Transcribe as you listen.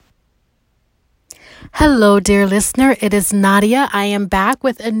Hello, dear listener. It is Nadia. I am back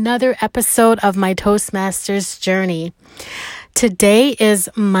with another episode of my Toastmasters journey. Today is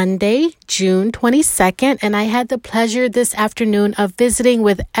Monday, June 22nd, and I had the pleasure this afternoon of visiting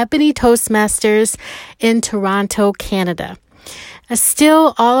with Ebony Toastmasters in Toronto, Canada.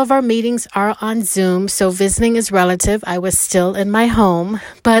 Still, all of our meetings are on Zoom, so visiting is relative. I was still in my home,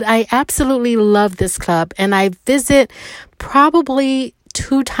 but I absolutely love this club, and I visit probably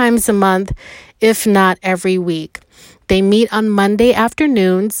 2 times a month, if not every week. They meet on Monday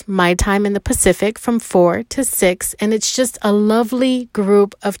afternoons, my time in the Pacific, from 4 to 6, and it's just a lovely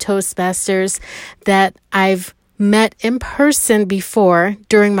group of Toastmasters that I've met in person before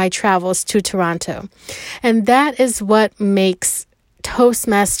during my travels to Toronto. And that is what makes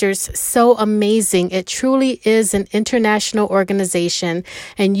Toastmasters so amazing. It truly is an international organization,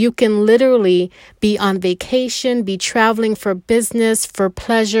 and you can literally be on vacation, be traveling for business, for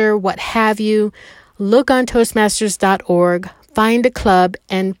pleasure, what have you. Look on Toastmasters.org, find a club,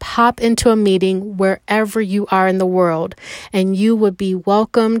 and pop into a meeting wherever you are in the world, and you would be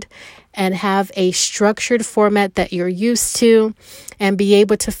welcomed and have a structured format that you're used to and be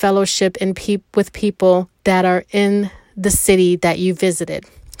able to fellowship with people that are in the city that you visited.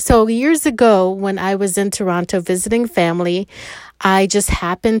 So years ago, when I was in Toronto visiting family, I just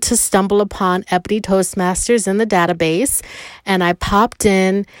happened to stumble upon Ebony Toastmasters in the database, and I popped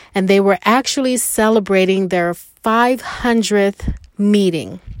in, and they were actually celebrating their 500th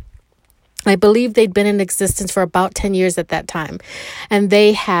meeting. I believe they'd been in existence for about 10 years at that time. And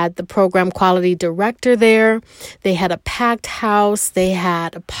they had the program quality director there. They had a packed house. They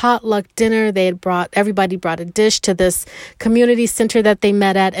had a potluck dinner. Everybody brought a dish to this community center that they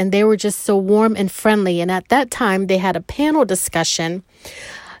met at. And they were just so warm and friendly. And at that time, they had a panel discussion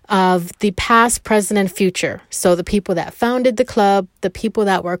of the past, present, and future. So the people that founded the club, the people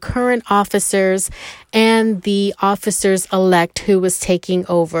that were current officers, and the officers-elect who was taking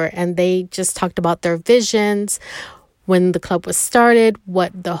over. And they just talked about their visions, when the club was started,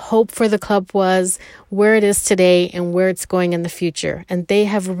 what the hope for the club was, where it is today, and where it's going in the future. And they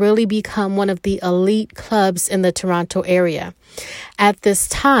have really become one of the elite clubs in the Toronto area. At this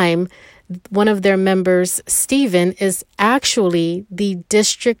time, one of their members, Stephen, is actually the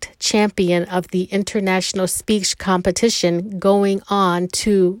district champion of the international speech competition going on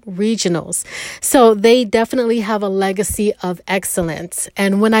to regionals. So they definitely have a legacy of excellence.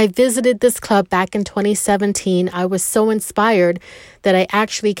 And when I visited this club back in 2017, I was so inspired that I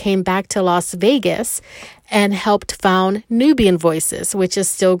actually came back to Las Vegas and helped found Nubian Voices, which is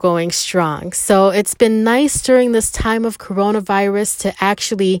still going strong. So it's been nice during this time of coronavirus to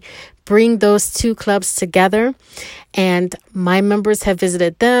actually bring those two clubs together. And my members have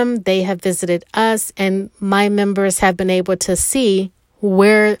visited them, they have visited us, and my members have been able to see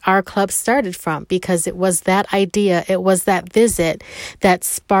where our club started from, because it was that idea, it was that visit that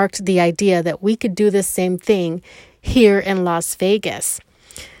sparked the idea that we could do the same thing here in Las Vegas.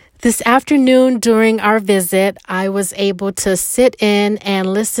 This afternoon during our visit, I was able to sit in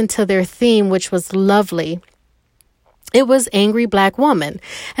and listen to their theme, which was lovely. It was Angry Black Woman,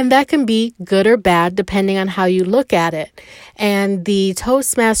 and that can be good or bad depending on how you look at it. And the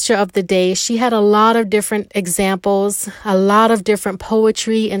Toastmaster of the day, she had a lot of different examples, a lot of different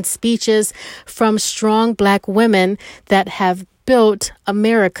poetry and speeches from strong Black women that have built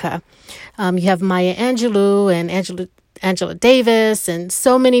America. You have Maya Angelou and Angela Davis, and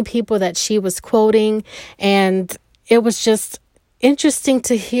so many people that she was quoting, and it was just interesting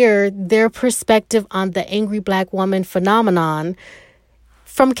to hear their perspective on the angry Black woman phenomenon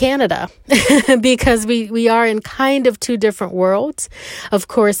from Canada, because we are in kind of two different worlds. Of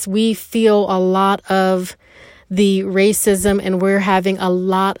course, we feel a lot of the racism, and we're having a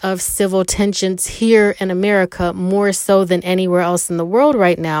lot of civil tensions here in America, more so than anywhere else in the world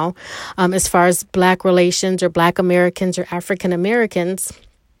right now, as far as Black relations or Black Americans or African Americans.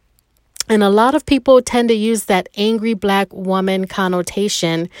 And a lot of people tend to use that angry Black woman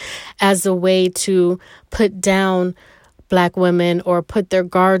connotation as a way to put down Black women or put their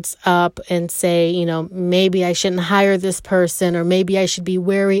guards up and say, maybe I shouldn't hire this person, or maybe I should be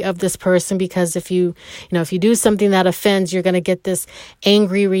wary of this person, because if you do something that offends, you're going to get this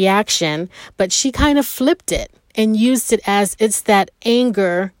angry reaction. But she kind of flipped it and used it as it's that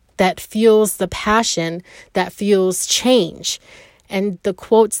anger that fuels the passion, that fuels change. And the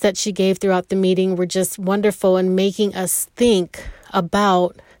quotes that she gave throughout the meeting were just wonderful in making us think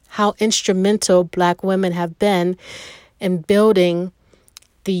about how instrumental Black women have been in building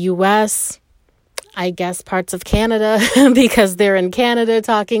the U.S., I guess parts of Canada, because they're in Canada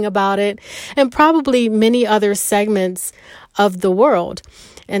talking about it, and probably many other segments of the world.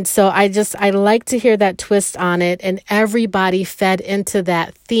 And so I like to hear that twist on it, and everybody fed into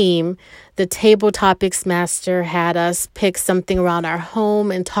that theme. The Table Topics Master had us pick something around our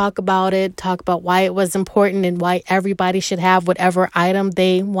home and talk about why it was important and why everybody should have whatever item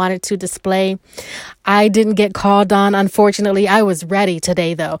they wanted to display. I didn't get called on, unfortunately. I was ready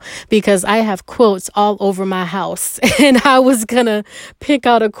today, though, because I have quilts all over my house. And I was going to pick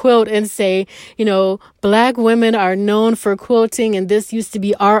out a quilt and say, Black women are known for quilting, and this used to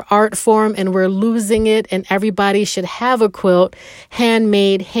be our art form, and we're losing it, and everybody should have a quilt,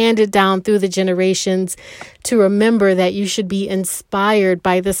 handmade, handed down through the generations, to remember that you should be inspired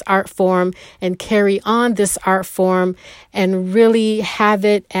by this art form and carry on this art form and really have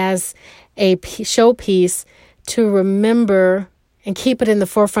it as a showpiece to remember and keep it in the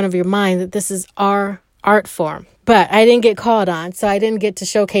forefront of your mind that this is our art form. But I didn't get called on, so I didn't get to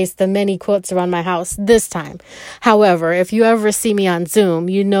showcase the many quilts around my house this time. However, if you ever see me on Zoom,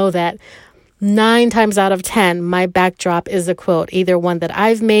 you know that 9 times out of 10, my backdrop is a quilt, either one that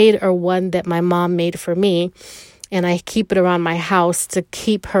I've made or one that my mom made for me. And I keep it around my house to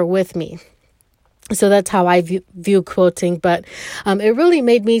keep her with me. So that's how I view quilting. But it really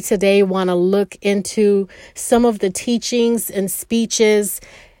made me today want to look into some of the teachings and speeches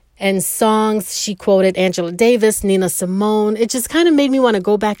and songs. She quoted Angela Davis, Nina Simone. It just kind of made me want to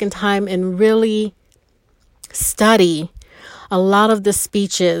go back in time and really study a lot of the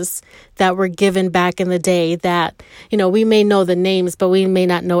speeches that were given back in the day that, we may know the names, but we may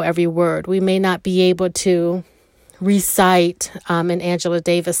not know every word. We may not be able to recite an Angela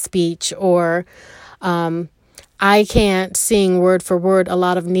Davis speech, or I can't sing word for word a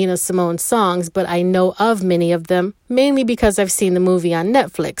lot of Nina Simone songs, but I know of many of them, mainly because I've seen the movie on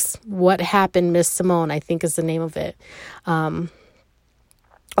Netflix. What Happened, Miss Simone, I think is the name of it.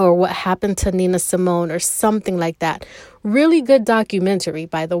 Or What Happened to Nina Simone, or something like that. Really good documentary,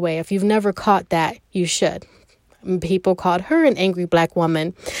 by the way. If you've never caught that, you should. People called her an angry Black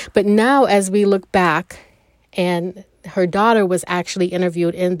woman. But now, as we look back, and her daughter was actually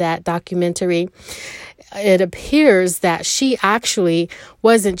interviewed in that documentary, it appears that she actually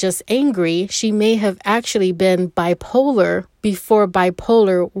wasn't just angry. She may have actually been bipolar before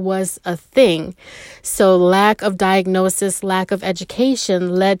bipolar was a thing. So lack of diagnosis, lack of education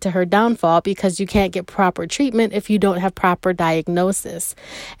led to her downfall, because you can't get proper treatment if you don't have proper diagnosis.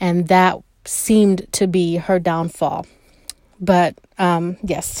 And that seemed to be her downfall. But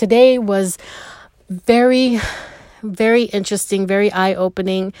yes, today was very, very interesting, very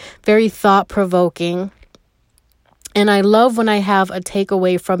eye-opening, very thought-provoking. And I love when I have a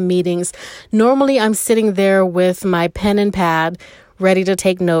takeaway from meetings. Normally, I'm sitting there with my pen and pad, ready to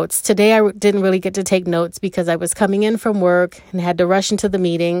take notes. Today, I didn't really get to take notes because I was coming in from work and had to rush into the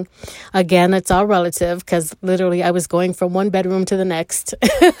meeting. Again, it's all relative, because literally I was going from one bedroom to the next.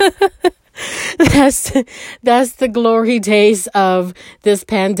 That's the glory days of this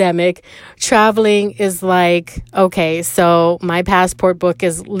pandemic. Traveling is like, okay, so my passport book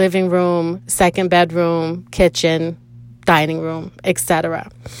is living room, second bedroom, kitchen, dining room,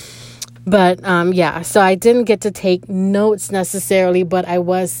 etc. But so I didn't get to take notes necessarily, but I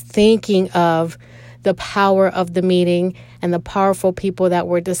was thinking of the power of the meeting and the powerful people that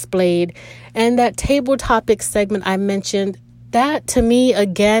were displayed. And that table topic segment I mentioned, that to me,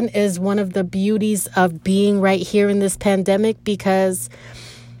 again, is one of the beauties of being right here in this pandemic, because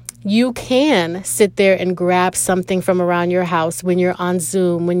you can sit there and grab something from around your house when you're on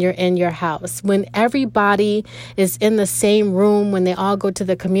Zoom, when you're in your house, when everybody is in the same room, when they all go to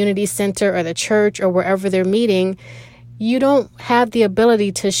the community center or the church or wherever they're meeting. You don't have the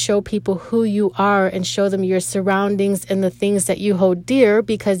ability to show people who you are and show them your surroundings and the things that you hold dear,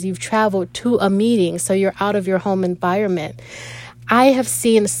 because you've traveled to a meeting, so you're out of your home environment. I have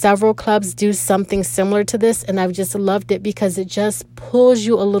seen several clubs do something similar to this, and I've just loved it because it just pulls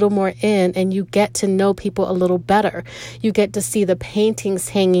you a little more in, and you get to know people a little better. You get to see the paintings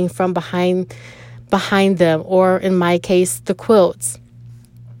hanging from behind them, or in my case, the quilts.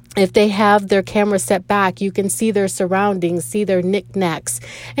 If they have their camera set back, you can see their surroundings, see their knickknacks,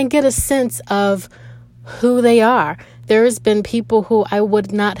 and get a sense of who they are. There's been people who I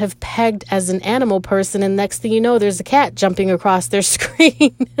would not have pegged as an animal person, and next thing you know, there's a cat jumping across their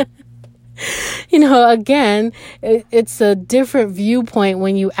screen. Again, it's a different viewpoint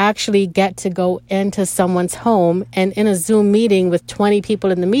when you actually get to go into someone's home. And in a Zoom meeting with 20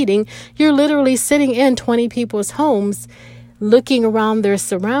 people in the meeting, you're literally sitting in 20 people's homes, looking around their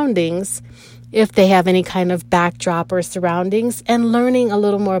surroundings, if they have any kind of backdrop or surroundings, and learning a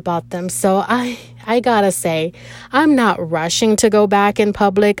little more about them. So I gotta say, I'm not rushing to go back in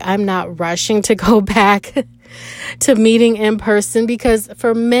public. I'm not rushing to go back to meeting in person, because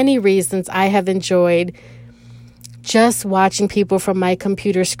for many reasons I have enjoyed just watching people from my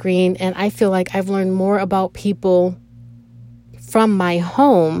computer screen, and I feel like I've learned more about people from my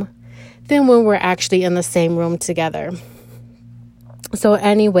home than when we're actually in the same room together. So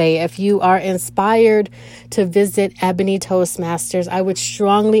anyway, if you are inspired to visit Ebony Toastmasters, I would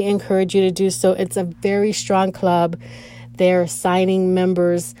strongly encourage you to do so. It's a very strong club. They're signing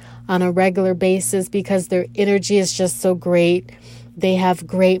members on a regular basis because their energy is just so great. They have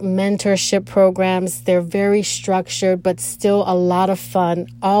great mentorship programs. They're very structured, but still a lot of fun,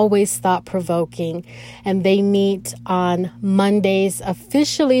 always thought-provoking. And they meet on Mondays,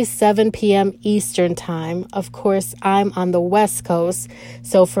 officially 7 p.m. Eastern Time. Of course, I'm on the West Coast,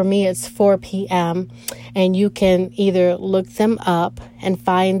 so for me it's 4 p.m. And you can either look them up and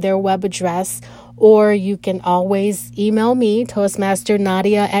find their web address, or you can always email me,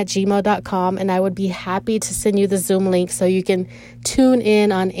 toastmasternadia@gmail.com, and I would be happy to send you the Zoom link so you can tune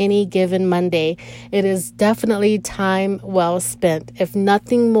in on any given Monday. It is definitely time well spent. If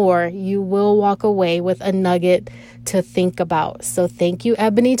nothing more, you will walk away with a nugget to think about. So thank you,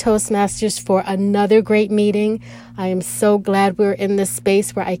 Ebony Toastmasters, for another great meeting. I am so glad we're in this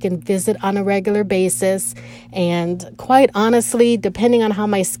space where I can visit on a regular basis. And quite honestly, depending on how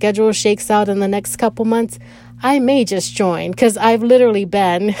my schedule shakes out in the next couple months, I may just join, because I've literally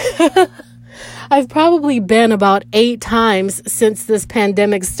been I've probably been about 8 times since this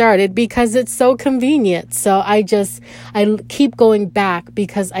pandemic started because it's so convenient. So I keep going back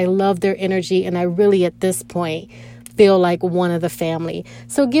because I love their energy, and I really at this point feel like one of the family.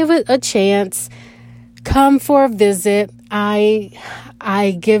 So give it a chance. Come for a visit. I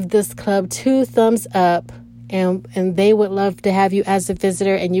give this club 2 thumbs up. And they would love to have you as a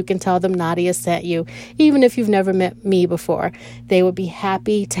visitor, and you can tell them Nadia sent you. Even if you've never met me before, they would be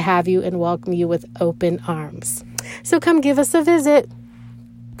happy to have you and welcome you with open arms. So come give us a visit.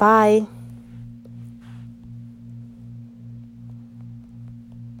 Bye.